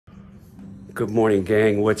Good morning,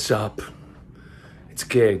 gang. What's up? It's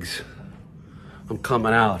Giggs. I'm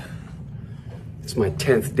coming out. It's my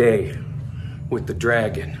 10th day with the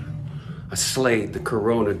dragon. I slayed the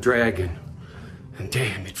Corona dragon. And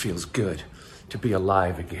damn, it feels good to be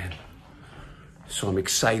alive again. So I'm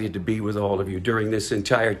excited to be with all of you. During this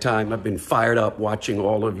entire time, I've been fired up watching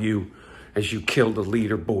all of you as you kill the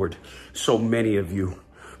leaderboard. So many of you.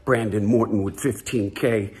 Brandon Morton with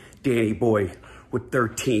 15K, Danny Boy with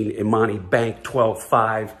 13, Imani Bank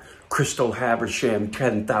 12.5, Crystal Habersham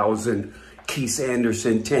 10,000, Keith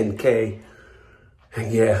Anderson 10K,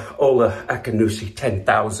 and yeah, Ola Akanusi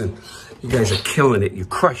 10,000. You guys are killing it. You're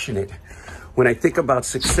crushing it. When I think about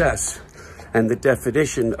success and the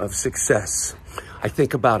definition of success, I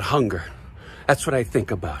think about hunger. That's what I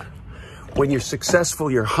think about. When you're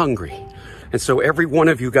successful, you're hungry. And so every one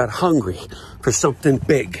of you got hungry for something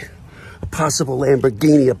big, a possible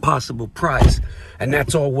Lamborghini, a possible prize. And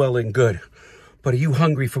that's all well and good. But are you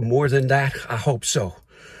hungry for more than that? I hope so.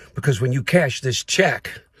 Because when you cash this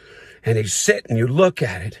check and you sit and you look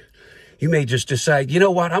at it, you may just decide, you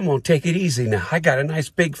know what? I'm going to take it easy now. I got a nice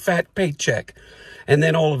big fat paycheck. And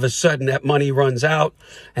then all of a sudden that money runs out.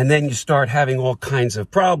 And then you start having all kinds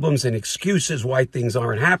of problems and excuses why things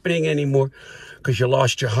aren't happening anymore because you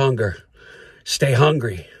lost your hunger. Stay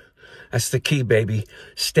hungry. That's the key, baby.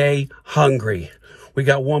 Stay hungry. We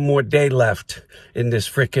got one more day left in this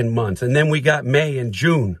freaking month. And then we got May and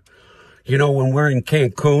June. You know, when we're in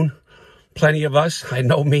Cancun, plenty of us, I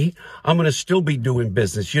know me, I'm going to still be doing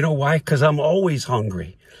business. You know why? Because I'm always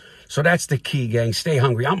hungry. So that's the key, gang. Stay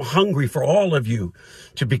hungry. I'm hungry for all of you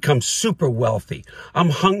to become super wealthy.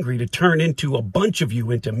 I'm hungry to turn into a bunch of you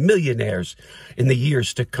into millionaires in the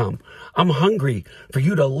years to come. I'm hungry for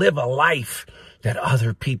you to live a life that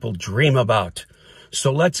other people dream about.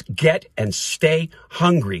 So let's get and stay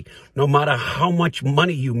hungry. No matter how much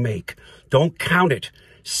money you make, don't count it.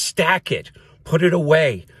 Stack it. Put it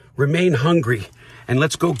away. Remain hungry. And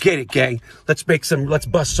let's go get it, gang. Let's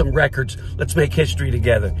bust some records. Let's make history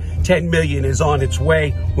together. 10 million is on its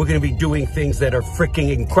way. We're going to be doing things that are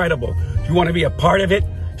freaking incredible. If you want to be a part of it,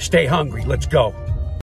 stay hungry. Let's go.